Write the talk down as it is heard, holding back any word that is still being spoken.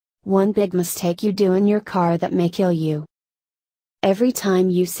one big mistake you do in your car that may kill you. Every time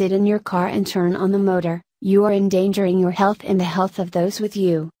you sit in your car and turn on the motor, you are endangering your health and the health of those with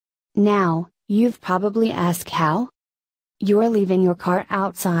you. Now, you've probably asked how? You're leaving your car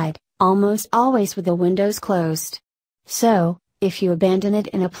outside, almost always with the windows closed. So, if you abandon it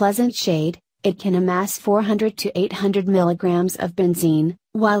in a pleasant shade, it can amass 400 to 800 milligrams of benzene,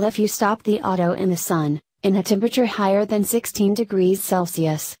 while if you stop the auto in the sun, in a temperature higher than 16 degrees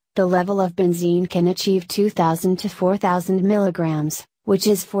Celsius, the level of benzene can achieve 2,000 to 4,000 milligrams, which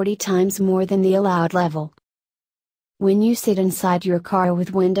is 40 times more than the allowed level. When you sit inside your car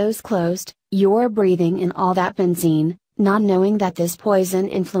with windows closed, you're breathing in all that benzene, not knowing that this poison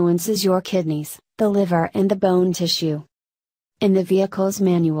influences your kidneys, the liver and the bone tissue. In the vehicle's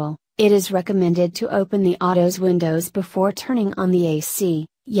manual, it is recommended to open the auto's windows before turning on the AC,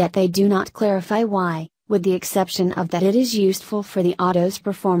 yet they do not clarify why, with the exception of that it is useful for the auto's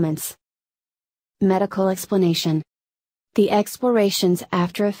performance. Medical explanation. The exploration's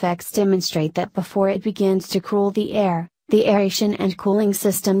after effects demonstrate that before it begins to cool the air, the aeration and cooling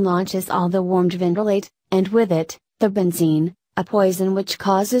system launches all the warmed ventilate, and with it, the benzene, a poison which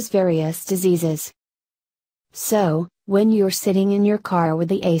causes various diseases. So, when you're sitting in your car with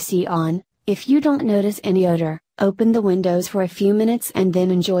the AC on, if you don't notice any odor, open the windows for a few minutes and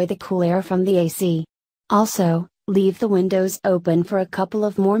then enjoy the cool air from the AC. Also, leave the windows open for a couple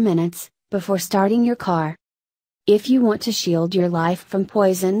of more minutes, before starting your car. If you want to shield your life from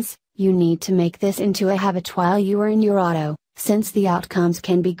poisons, you need to make this into a habit while you are in your auto, since the outcomes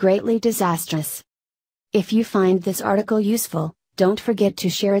can be greatly disastrous. If you find this article useful, don't forget to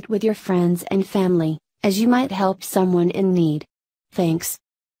share it with your friends and family, as you might help someone in need. Thanks.